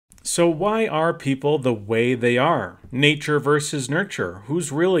So why are people the way they are? Nature versus nurture.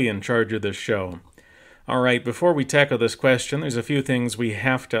 Who's really in charge of this show? All right, before we tackle this question, there's a few things we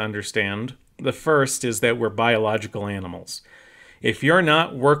have to understand. The first is that we're biological animals. If you're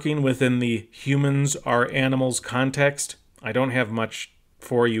not working within the humans are animals context, I don't have much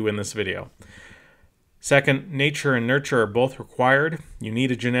for you in this video. Second, nature and nurture are both required. You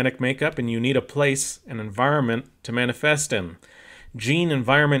need a genetic makeup and you need a place, an environment to manifest in.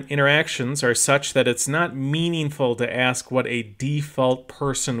 Gene-environment interactions are such that it's not meaningful to ask what a default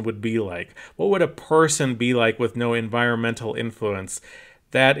person would be like. What would a person be like with no environmental influence?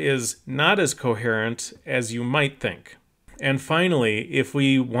 That is not as coherent as you might think. And finally, if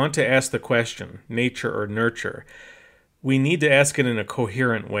we want to ask the question, nature or nurture, we need to ask it in a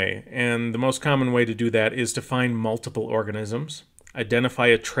coherent way. And the most common way to do that is to find multiple organisms, identify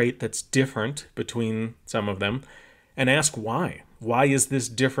a trait that's different between some of them, and ask why. Why is this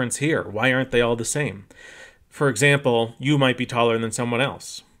difference here? Why aren't they all the same? For example, you might be taller than someone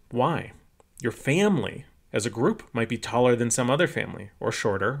else. Why? Your family as a group might be taller than some other family, or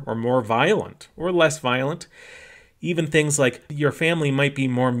shorter, or more violent, or less violent. Even things like your family might be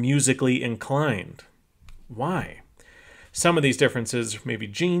more musically inclined. Why? Some of these differences may be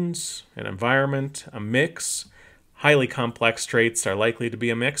genes, an environment, a mix. Highly complex traits are likely to be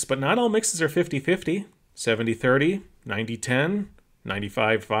a mix, but not all mixes are 50-50. 70-30, 90-10,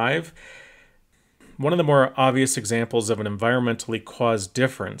 95-5. One of the more obvious examples of an environmentally caused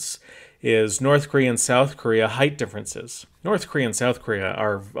difference is North Korea and South Korea height differences. North Korea and South Korea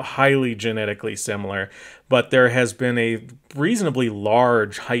are highly genetically similar, but there has been a reasonably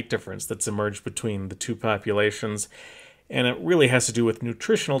large height difference that's emerged between the two populations, and it really has to do with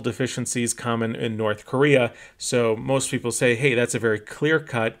nutritional deficiencies common in North Korea. So most people say, hey, that's a very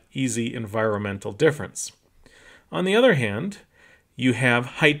clear-cut, easy environmental difference. On the other hand, you have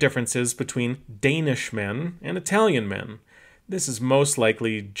height differences between Danish men and Italian men. This is most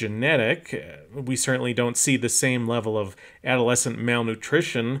likely genetic. We certainly don't see the same level of adolescent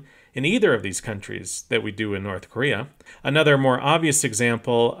malnutrition in either of these countries that we do in North Korea. Another more obvious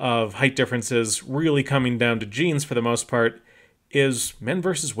example of height differences really coming down to genes for the most part is men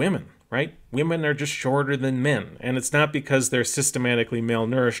versus women, right? Women are just shorter than men, and it's not because they're systematically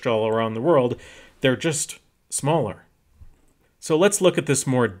malnourished all around the world. They're just smaller. So let's look at this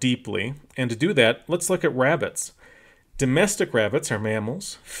more deeply, and to do that, let's look at rabbits. Domestic rabbits are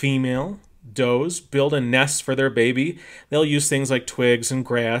mammals, female. Does build a nest for their baby. They'll use things like twigs and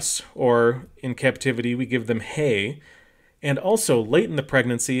grass, or in captivity we give them hay. And also, late in the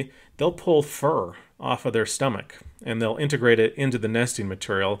pregnancy, they'll pull fur off of their stomach, and they'll integrate it into the nesting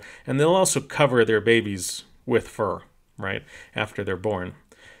material, and they'll also cover their babies with fur, right, after they're born.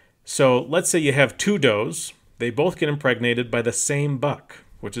 So let's say you have two does. They both get impregnated by the same buck,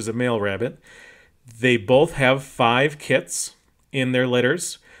 which is a male rabbit. They both have 5 kits in their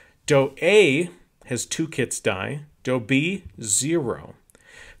litters. Doe A has 2 kits die, Doe B, 0.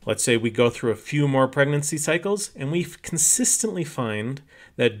 Let's say we go through a few more pregnancy cycles, and we consistently find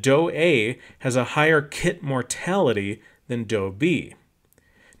that Doe A has a higher kit mortality than Doe B.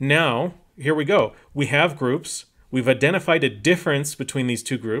 Now, here we go. We have groups. We've identified a difference between these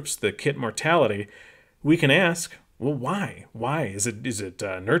two groups, the kit mortality. We can ask, well, why? Why? Is it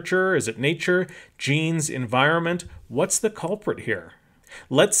nurture? Is it nature? Genes? Environment? What's the culprit here?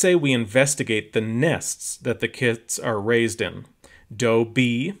 Let's say we investigate the nests that the kits are raised in. Doe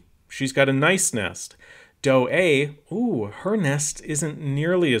B, she's got a nice nest. Doe A, her nest isn't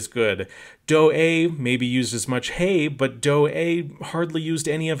nearly as good. Doe A maybe used as much hay, but Doe A hardly used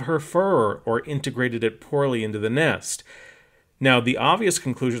any of her fur or integrated it poorly into the nest. Now, the obvious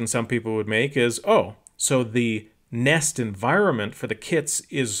conclusion some people would make is, so the nest environment for the kits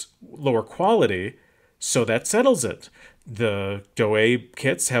is lower quality, so that settles it. The Doe A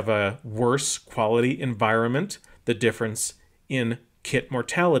kits have a worse quality environment. The difference in kit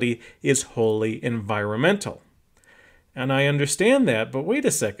mortality is wholly environmental. And I understand that, but wait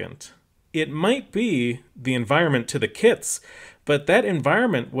a second. It might be the environment to the kits, but that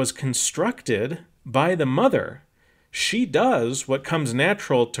environment was constructed by the mother. She does what comes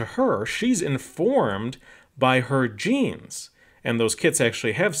natural to her. She's informed by her genes, and those kits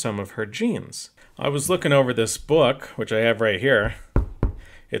actually have some of her genes. I was looking over this book, which I have right here.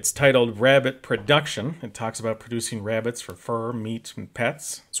 It's titled Rabbit Production. It talks about producing rabbits for fur, meat, and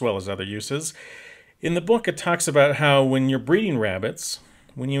pets, as well as other uses. In the book, it talks about how when you're breeding rabbits,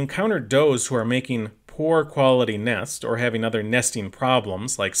 when you encounter does who are making poor quality nests or having other nesting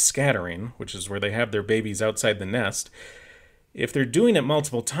problems like scattering, which is where they have their babies outside the nest, If they're doing it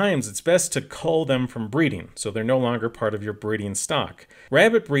multiple times, it's best to cull them from breeding, so they're no longer part of your breeding stock.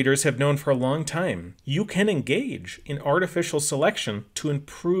 Rabbit breeders have known for a long time you can engage in artificial selection to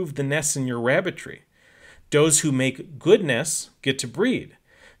improve the nests in your rabbitry. Does who make good nests get to breed.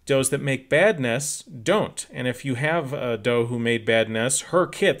 Does that make bad nests don't. And if you have a doe who made bad nests, her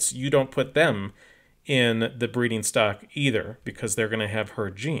kits, you don't put them in the breeding stock either, because they're going to have her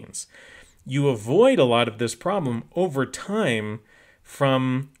genes. You avoid a lot of this problem over time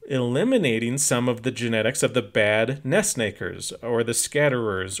from eliminating some of the genetics of the bad nest makers or the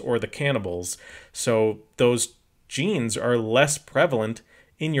scatterers or the cannibals. So those genes are less prevalent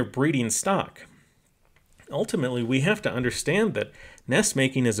in your breeding stock. Ultimately, we have to understand that nest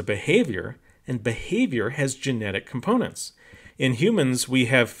making is a behavior, and behavior has genetic components. In humans, we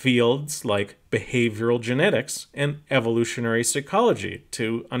have fields like behavioral genetics and evolutionary psychology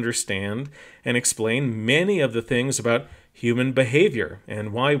to understand and explain many of the things about human behavior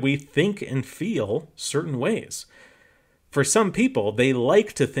and why we think and feel certain ways. For some people, they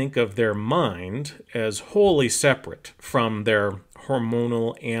like to think of their mind as wholly separate from their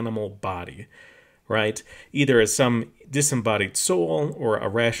hormonal animal body, right? Either as some disembodied soul or a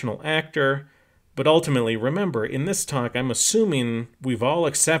rational actor. But ultimately, remember, in this talk, I'm assuming we've all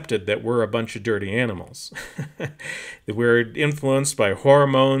accepted that we're a bunch of dirty animals. That we're influenced by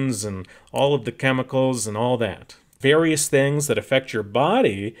hormones and all of the chemicals and all that. Various things that affect your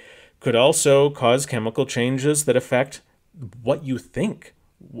body could also cause chemical changes that affect what you think,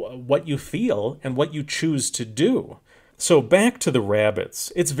 what you feel, and what you choose to do. So back to the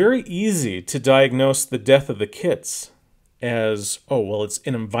rabbits. It's very easy to diagnose the death of the kits as, oh, well, it's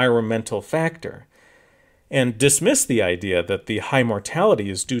an environmental factor, and dismiss the idea that the high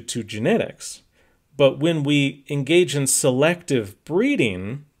mortality is due to genetics. But when we engage in selective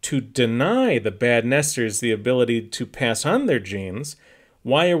breeding to deny the bad nesters the ability to pass on their genes,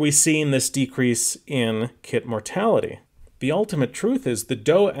 why are we seeing this decrease in kit mortality? The ultimate truth is the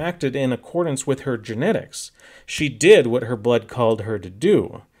doe acted in accordance with her genetics. She did what her blood called her to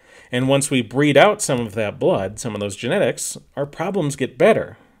do. And once we breed out some of that blood, some of those genetics, our problems get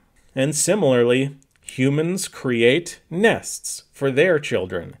better. And similarly, humans create nests for their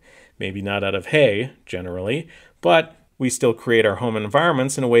children. Maybe not out of hay, generally, but we still create our home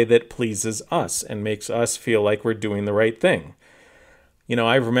environments in a way that pleases us and makes us feel like we're doing the right thing. You know,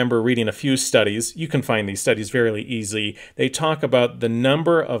 I remember reading a few studies. You can find these studies very easily. They talk about the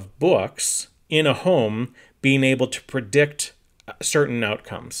number of books in a home being able to predict certain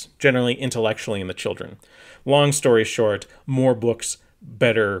outcomes, generally intellectually in the children. Long story short, more books,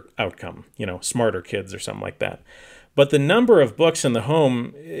 better outcome, smarter kids or something like that. But the number of books in the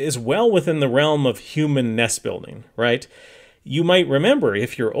home is well within the realm of human nest building, right? You might remember,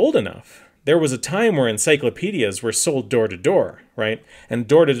 if you're old enough, there was a time where encyclopedias were sold door to door, right? And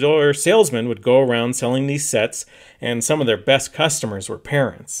door-to-door salesmen would go around selling these sets, and some of their best customers were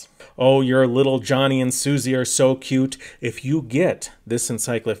parents. Oh, your little Johnny and Susie are so cute. If you get this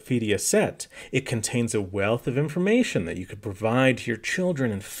encyclopedia set, it contains a wealth of information that you could provide to your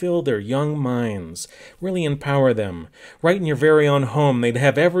children and fill their young minds, really empower them. Right in your very own home, they'd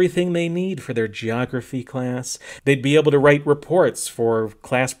have everything they need for their geography class. They'd be able to write reports for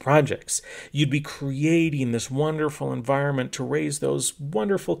class projects. You'd be creating this wonderful environment to raise those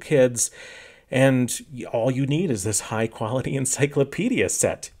wonderful kids. And all you need is this high-quality encyclopedia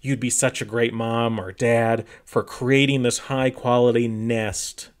set. You'd be such a great mom or dad for creating this high-quality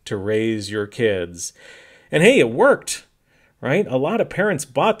nest to raise your kids. And hey, it worked, right? A lot of parents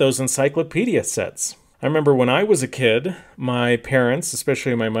bought those encyclopedia sets. I remember when I was a kid, my parents,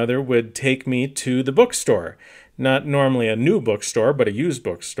 especially my mother, would take me to the bookstore. Not normally a new bookstore, but a used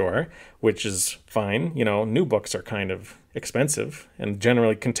bookstore, which is fine. New books are kind of expensive and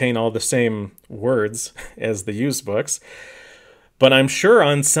generally contain all the same words as the used books. But I'm sure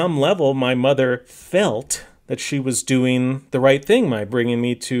on some level my mother felt that she was doing the right thing by bringing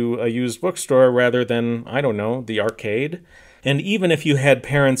me to a used bookstore rather than, I don't know, the arcade. And even if you had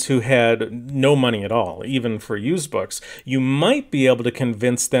parents who had no money at all, even for used books, you might be able to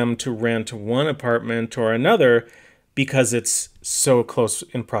convince them to rent one apartment or another because it's so close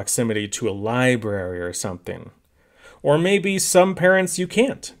in proximity to a library or something. Or maybe some parents you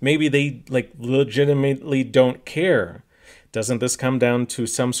can't. Maybe they legitimately don't care. Doesn't this come down to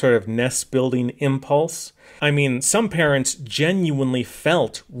some sort of nest building impulse? I mean, some parents genuinely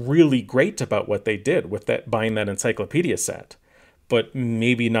felt really great about what they did with buying that encyclopedia set. But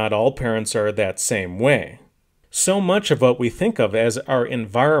maybe not all parents are that same way. So much of what we think of as our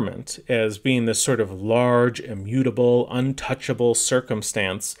environment as being this sort of large, immutable, untouchable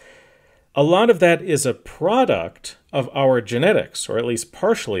circumstance, A lot of that is a product of our genetics, or at least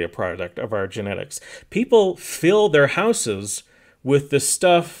partially a product of our genetics. People fill their houses with the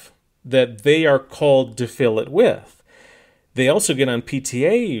stuff that they are called to fill it with. They also get on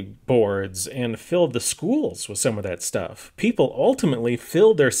PTA boards and fill the schools with some of that stuff. People ultimately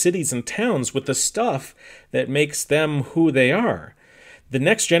fill their cities and towns with the stuff that makes them who they are. The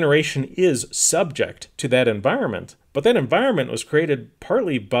next generation is subject to that environment, but that environment was created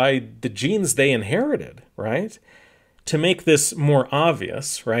partly by the genes they inherited, right? To make this more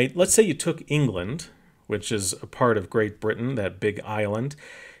obvious, right? Let's say you took England, which is a part of Great Britain, that big island.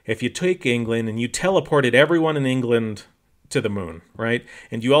 If you take England and you teleported everyone in England to the moon, right?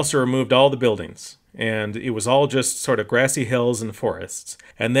 And you also removed all the buildings, and it was all just sort of grassy hills and forests.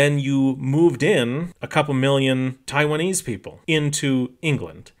 And then you moved in a couple million Taiwanese people into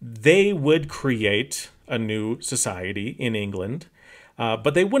England. They would create a new society in England,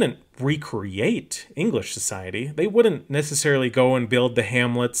 but they wouldn't recreate English society. They wouldn't necessarily go and build the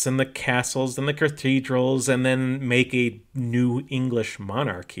hamlets and the castles and the cathedrals and then make a new English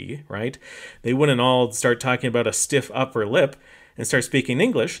monarchy, right? They wouldn't all start talking about a stiff upper lip and start speaking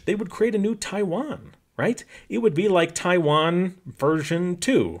English. They would create a new Taiwan, right? It would be like Taiwan version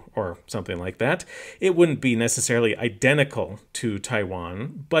 2 or something like that. It wouldn't be necessarily identical to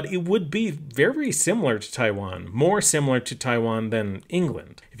Taiwan, but it would be very similar to Taiwan, more similar to Taiwan than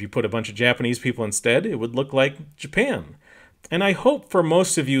England. If you put a bunch of Japanese people instead, it would look like Japan. And I hope for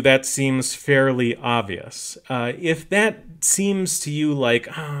most of you that seems fairly obvious. If that seems to you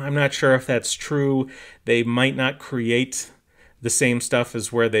like, I'm not sure if that's true, they might not create the same stuff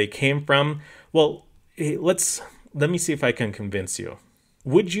as where they came from, well, let me see if I can convince you.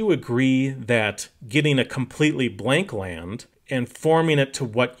 Would you agree that getting a completely blank land and forming it to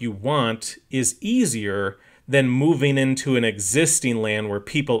what you want is easier than moving into an existing land where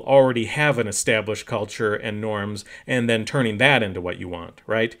people already have an established culture and norms and then turning that into what you want,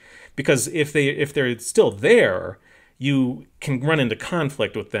 right? Because if they're still there, you can run into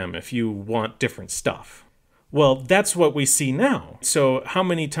conflict with them if you want different stuff. Well, that's what we see now. So how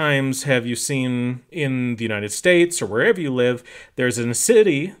many times have you seen in the United States or wherever you live, there's a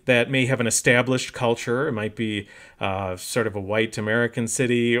city that may have an established culture. It might be sort of a white American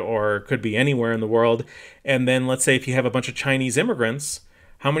city, or it could be anywhere in the world. And then let's say if you have a bunch of Chinese immigrants,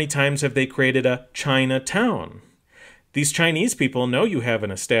 how many times have they created a Chinatown? These Chinese people know you have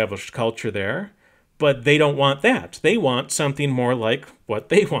an established culture there, but they don't want that. They want something more like what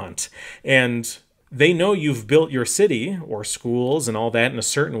they want. And they know you've built your city or schools and all that in a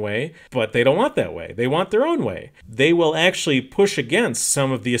certain way, but they don't want that way. They want their own way. They will actually push against some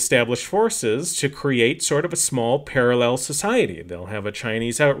of the established forces to create sort of a small parallel society. They'll have a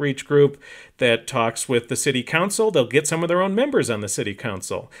Chinese outreach group that talks with the city council. They'll get some of their own members on the city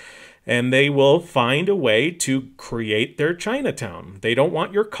council. And they will find a way to create their Chinatown. They don't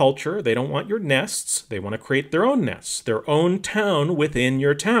want your culture. They don't want your nests. They want to create their own nests, their own town within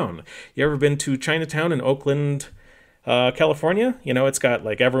your town. You ever been to Chinatown in Oakland, California? You know, it's got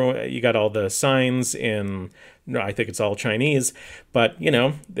like you got all the signs in, I think it's all Chinese, but you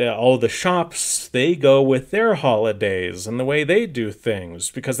know, all the shops, they go with their holidays and the way they do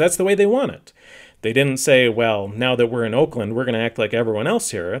things because that's the way they want it. They didn't say, well, now that we're in Oakland, we're going to act like everyone else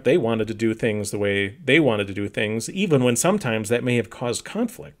here. They wanted to do things the way they wanted to do things, even when sometimes that may have caused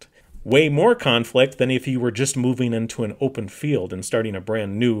conflict. Way more conflict than if you were just moving into an open field and starting a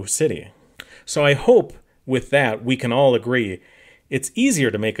brand new city. So I hope with that we can all agree it's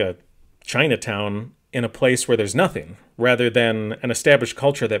easier to make a Chinatown in a place where there's nothing, rather than an established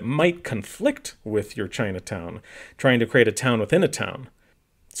culture that might conflict with your Chinatown, trying to create a town within a town.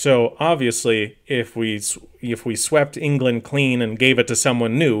 So obviously, if we swept England clean and gave it to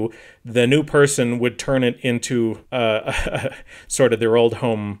someone new, the new person would turn it into sort of their old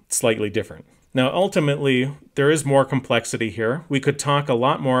home slightly different. Now, ultimately, there is more complexity here. We could talk a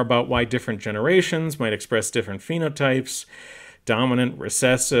lot more about why different generations might express different phenotypes, dominant,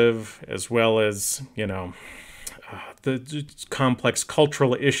 recessive, as well as, you know, the complex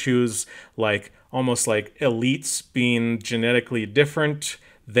cultural issues like almost like elites being genetically different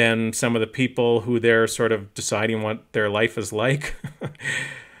than some of the people who they're sort of deciding what their life is like.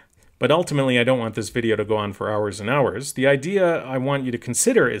 But ultimately, I don't want this video to go on for hours and hours. The idea I want you to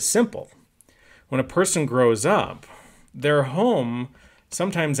consider is simple. When a person grows up, their home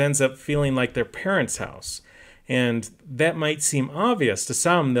sometimes ends up feeling like their parents' house. And that might seem obvious to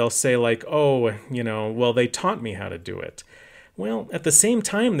some. They'll say like, oh, you know, well, they taught me how to do it. Well, at the same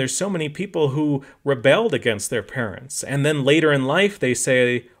time, there's so many people who rebelled against their parents. And then later in life, they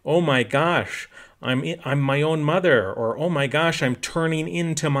say, oh my gosh, I'm my own mother, or oh my gosh, I'm turning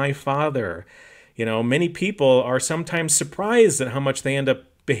into my father. You know, many people are sometimes surprised at how much they end up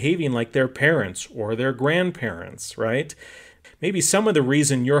behaving like their parents or their grandparents, right? Maybe some of the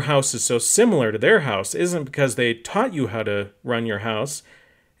reason your house is so similar to their house isn't because they taught you how to run your house.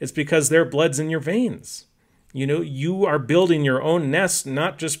 It's because their blood's in your veins. You know, you are building your own nest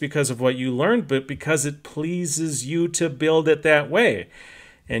not just because of what you learned, but because it pleases you to build it that way.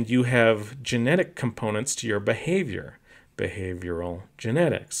 And you have genetic components to your behavior, behavioral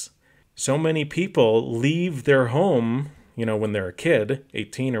genetics. So many people leave their home, you know, when they're a kid,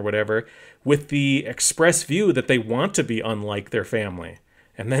 18 or whatever, with the express view that they want to be unlike their family.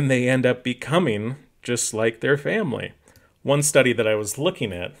 And then they end up becoming just like their family. One study that I was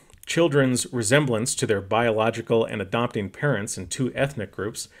looking at, children's resemblance to their biological and adopting parents in 2 ethnic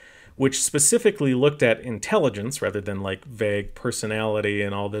groups, which specifically looked at intelligence rather than like vague personality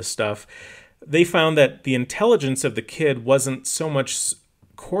and all this stuff. They found that the intelligence of the kid wasn't so much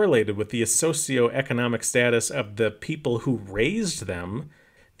correlated with the socioeconomic status of the people who raised them.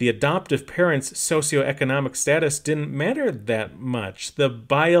 The adoptive parents' socioeconomic status didn't matter that much. The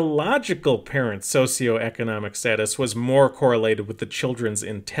biological parents' socioeconomic status was more correlated with the children's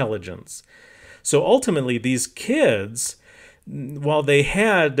intelligence. So ultimately, these kids, while they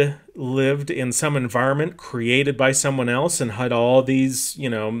had lived in some environment created by someone else and had all these, you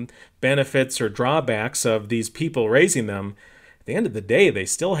know, benefits or drawbacks of these people raising them, at the end of the day, they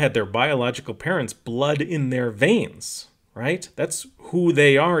still had their biological parents' blood in their veins. Right? That's who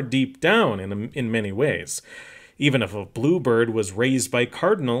they are deep down in many ways. Even if a bluebird was raised by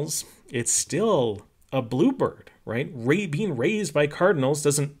cardinals, it's still a bluebird, right? Being raised by cardinals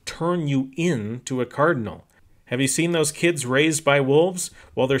doesn't turn you into a cardinal. Have you seen those kids raised by wolves?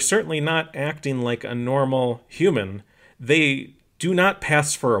 Well, they're certainly not acting like a normal human. They do not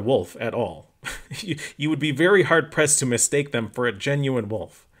pass for a wolf at all. You would be very hard-pressed to mistake them for a genuine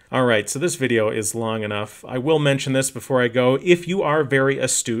wolf. All right, so this video is long enough. I will mention this before I go. If you are very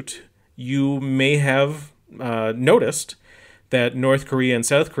astute, you may have noticed that North Korea and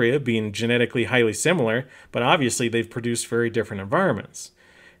South Korea, being genetically highly similar, but obviously they've produced very different environments.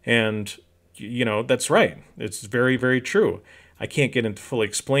 And, you know, that's right. It's very, very true. I can't get into fully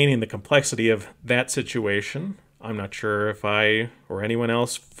explaining the complexity of that situation. I'm not sure if I or anyone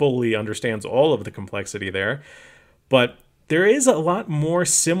else fully understands all of the complexity there, but there is a lot more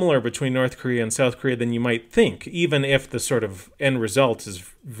similar between North Korea and South Korea than you might think, even if the sort of end result is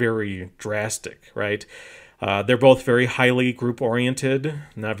very drastic, right? They're both very highly group-oriented,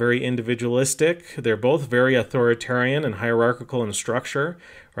 not very individualistic. They're both very authoritarian and hierarchical in structure,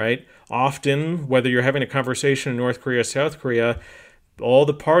 right? Often, whether you're having a conversation in North Korea or South Korea, all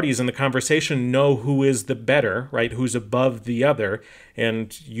the parties in the conversation know who is the better, right? Who's above the other,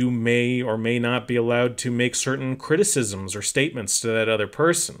 and you may or may not be allowed to make certain criticisms or statements to that other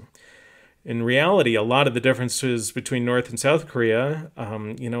person. In reality, a lot of the differences between North and South Korea,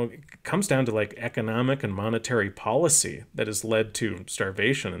 you know, it comes down to like economic and monetary policy that has led to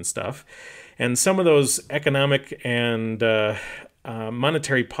starvation and stuff. And some of those economic and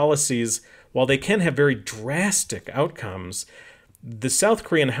monetary policies, while they can have very drastic outcomes, the South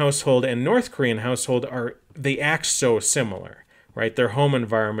Korean household and North Korean household they act so similar, right? Their home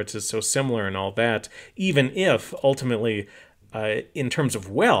environment is so similar and all that, even if ultimately, in terms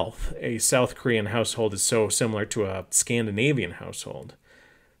of wealth, a South Korean household is so similar to a Scandinavian household.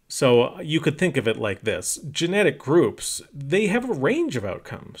 So you could think of it like this. Genetic groups, they have a range of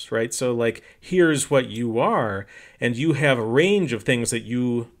outcomes, right? So like, here's what you are, and you have a range of things that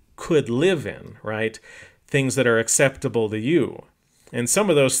you could live in, right? Things that are acceptable to you. And some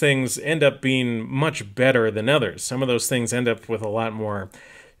of those things end up being much better than others. Some of those things end up with a lot more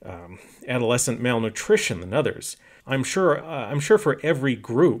adolescent malnutrition than others. I'm sure for every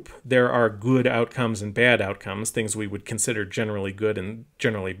group there are good outcomes and bad outcomes, things we would consider generally good and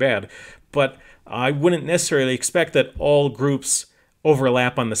generally bad. But I wouldn't necessarily expect that all groups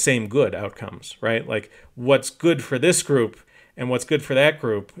overlap on the same good outcomes, right? Like what's good for this group and what's good for that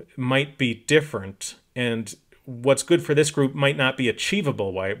group might be different, and what's good for this group might not be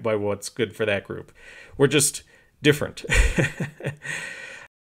achievable by what's good for that group. We're just different.